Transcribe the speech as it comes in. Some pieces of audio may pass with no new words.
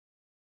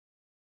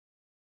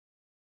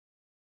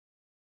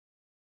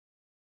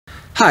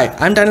Hi,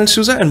 I'm Daniel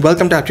Souza and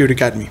welcome to Aptitude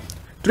Academy.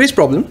 Today's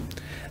problem,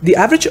 the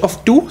average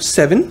of 2,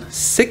 7,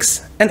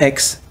 6 and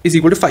x is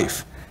equal to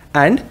 5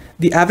 and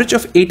the average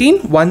of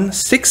 18, 1,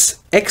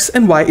 6, x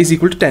and y is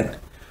equal to 10.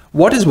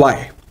 What is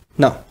y?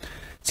 Now,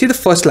 see the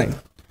first line.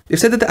 They've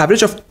said that the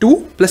average of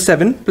 2 plus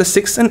 7 plus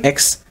 6 and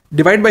x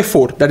divided by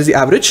 4, that is the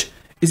average,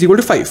 is equal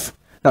to 5.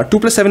 Now 2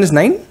 plus 7 is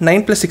 9,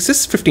 9 plus 6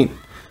 is 15.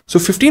 So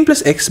 15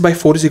 plus x by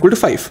 4 is equal to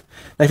 5.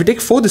 Now if you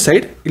take 4 this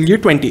side, it will give you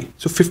 20.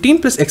 So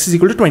 15 plus x is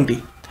equal to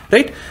 20.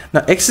 Right?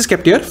 Now x is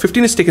kept here,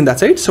 15 is taken that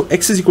side. So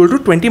x is equal to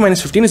 20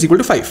 minus 15 is equal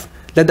to 5.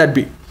 Let that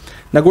be.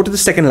 Now go to the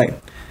second line.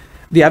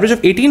 The average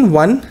of 18,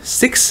 1,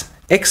 6,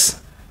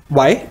 x,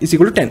 y is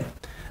equal to 10.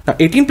 Now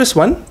 18 plus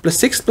 1 plus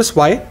 6 plus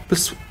y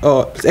plus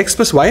x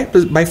plus y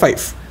plus by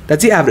 5.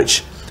 That's the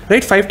average.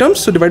 Right? 5 terms,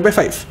 so divide by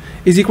 5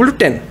 is equal to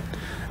 10.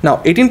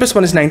 Now 18 plus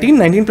 1 is 19,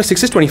 19 plus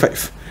 6 is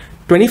 25.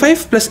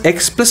 25 plus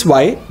x plus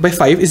y by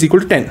 5 is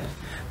equal to 10.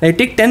 Now you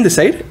take 10 this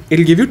side, it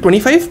will give you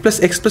 25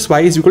 plus x plus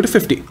y is equal to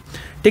 50.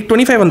 Take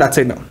 25 on that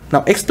side now.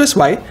 Now x plus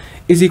y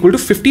is equal to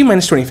 50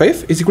 minus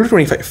 25 is equal to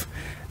 25.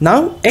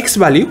 Now x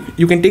value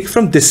you can take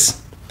from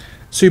this.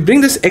 So you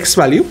bring this x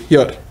value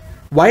here.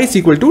 Y is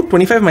equal to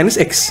 25 minus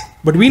x.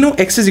 But we know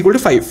x is equal to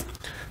 5.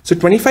 So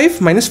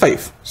 25 minus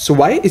 5. So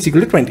y is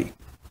equal to 20.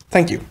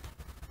 Thank you.